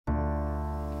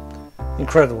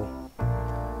Incredible.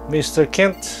 Mr.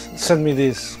 Kent sent me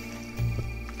this.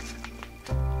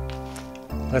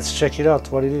 Let's check it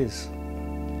out, what it is.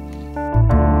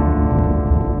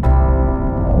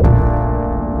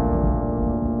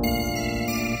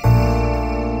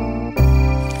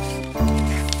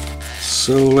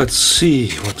 So let's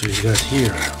see what we got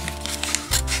here.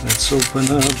 Let's open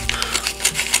up.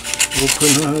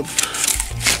 Okay.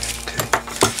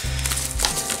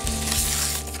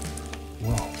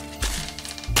 Wow.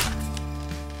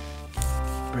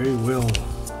 Very well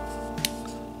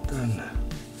done.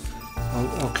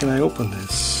 How can I open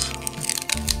this?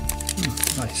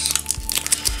 Nice.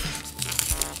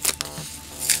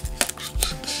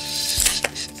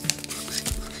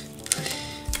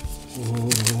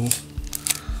 Whoa.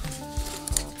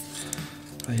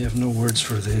 I have no words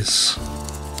for this.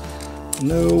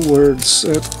 No words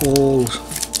at all.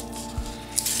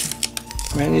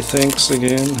 Many thanks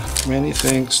again. Many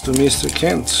thanks to Mr.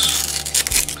 Kent.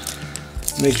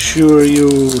 Make sure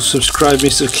you subscribe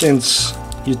Mr. Kent's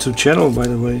YouTube channel, by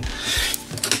the way.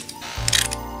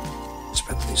 Let's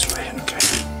put it this way, okay.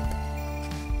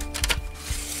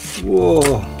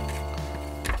 Whoa.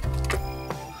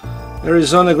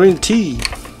 Arizona green tea.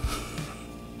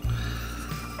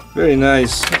 Very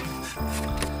nice.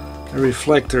 A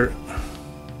reflector.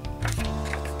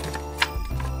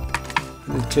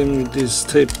 And it came with this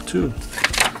tape too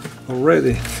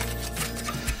already.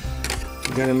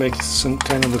 I'm gonna make some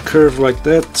kind of a curve like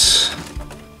that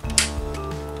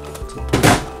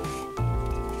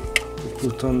to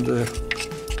put on the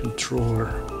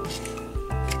controller.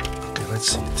 Okay, let's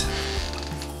see it.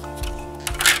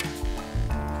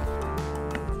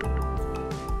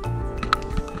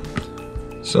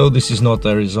 So this is not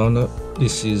Arizona,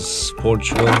 this is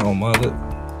Portugal, Almada,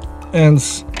 and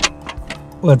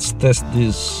let's test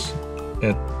this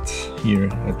here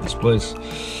at this place.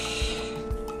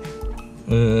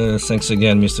 Thanks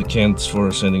again, Mr. Kent,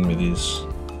 for sending me this.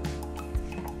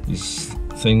 This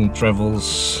thing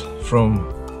travels from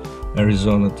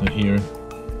Arizona to here,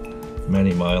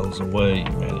 many miles away,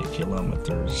 many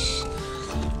kilometers,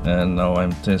 and now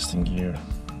I'm testing here.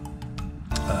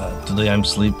 Today I'm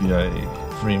sleepy. I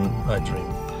dream.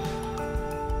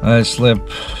 I slept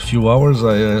a few hours.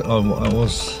 I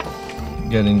was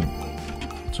getting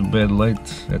to bed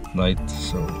late at night,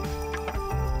 so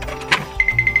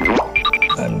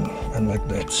I'm like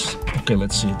that. Okay,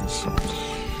 let's see this.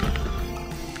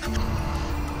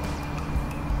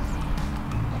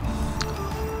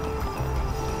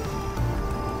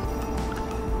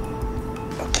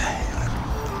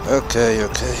 Okay,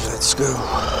 let's go.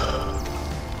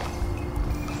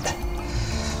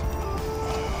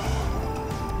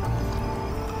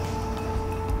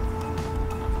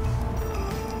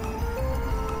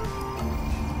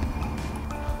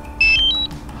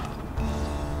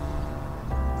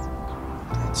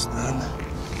 That's done.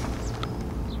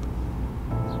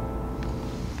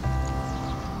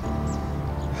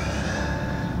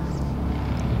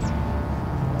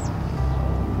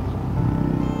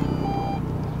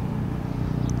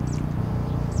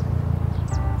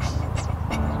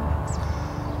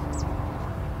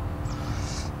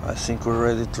 I think we're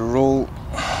ready to roll.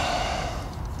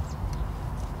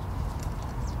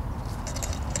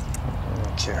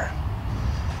 Okay.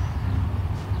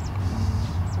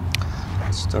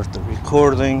 Let's start the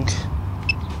recording.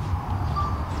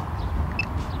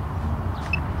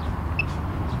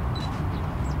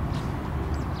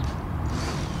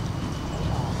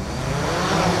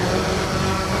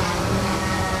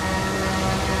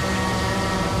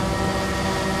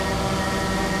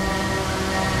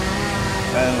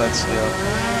 And let's go.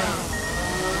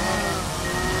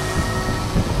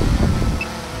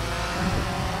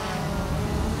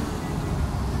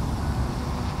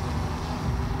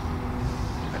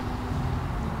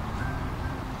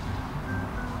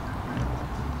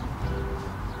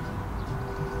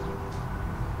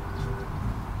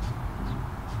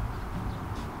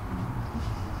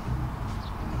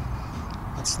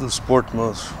 Let's do sport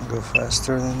mode. Go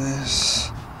faster than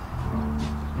this.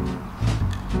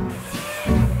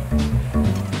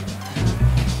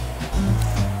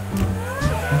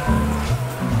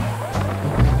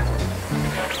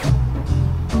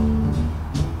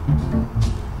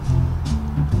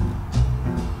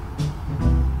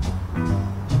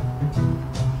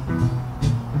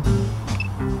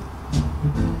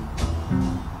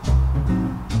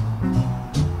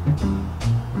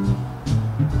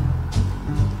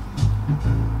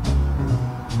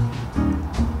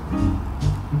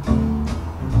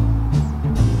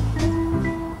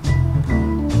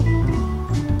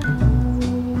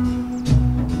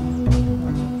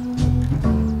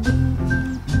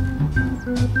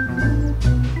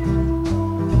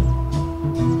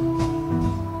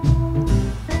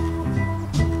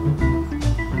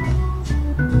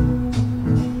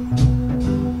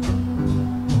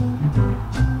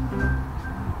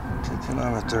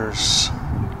 kilometers.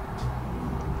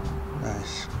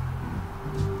 Nice.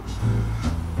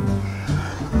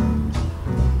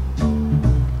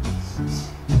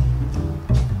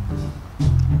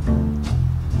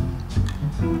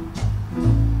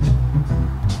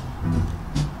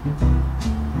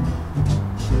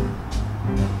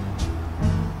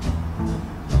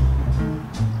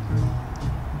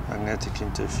 Magnetic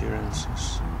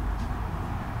interferences.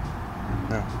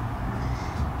 No.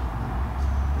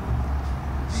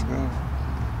 So,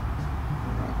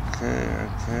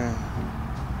 okay.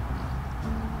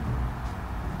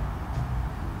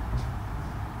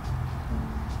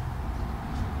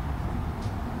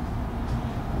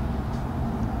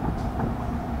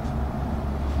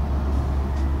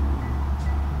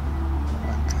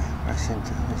 I think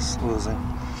it's losing.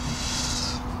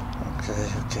 Okay.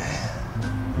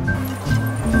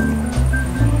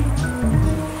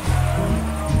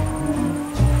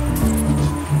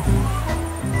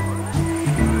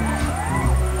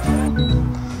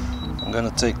 I'm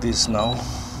gonna take this now.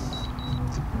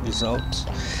 This out.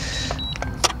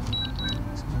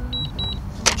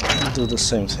 And do the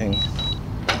same thing.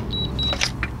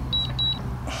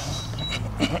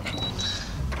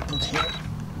 Put here.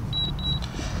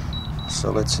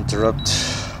 So let's interrupt.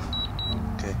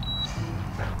 Okay.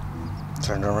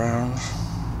 Turn around.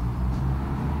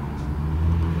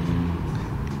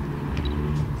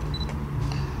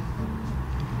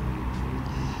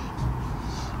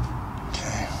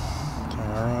 Okay.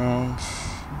 Turn around.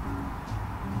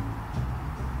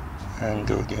 And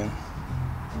go again.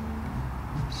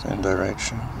 Same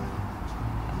direction.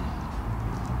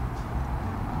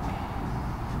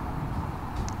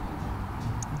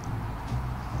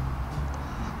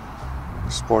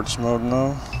 Sports mode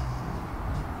now.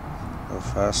 Go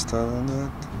faster than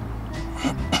that.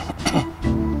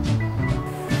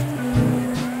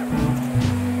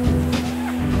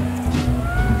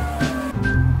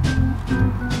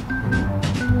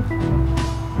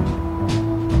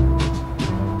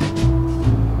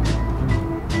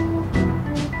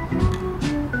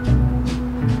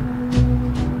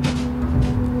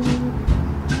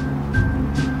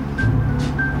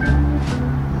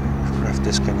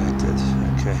 Disconnected.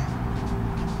 Okay.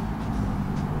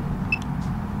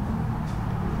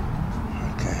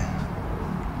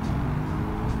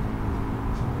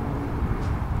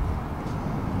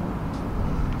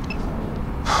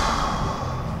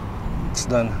 It's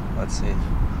done. Let's see.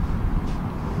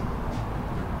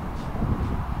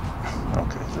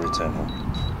 Okay, 310.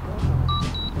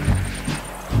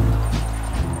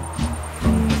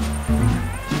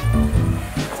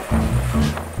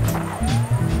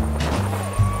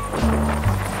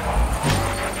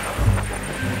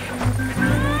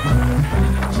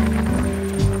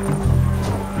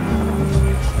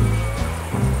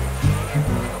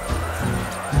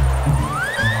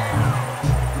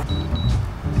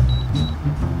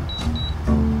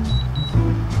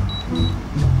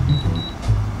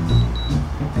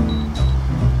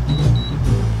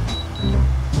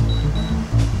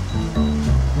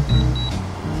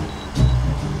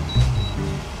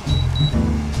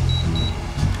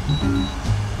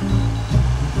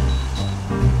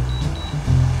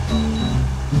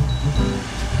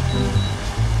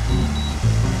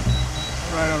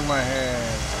 Right on my head.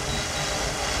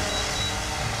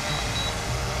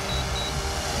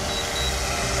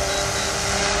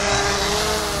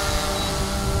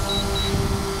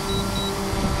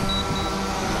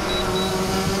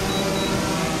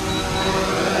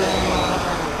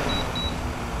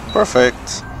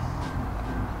 Perfect.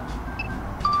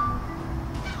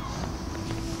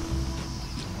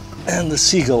 And the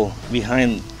seagull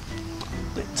behind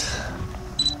it.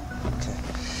 Okay.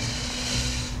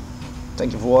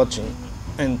 Thank you for watching,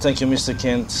 and thank you, Mr.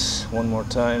 Kent, one more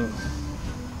time.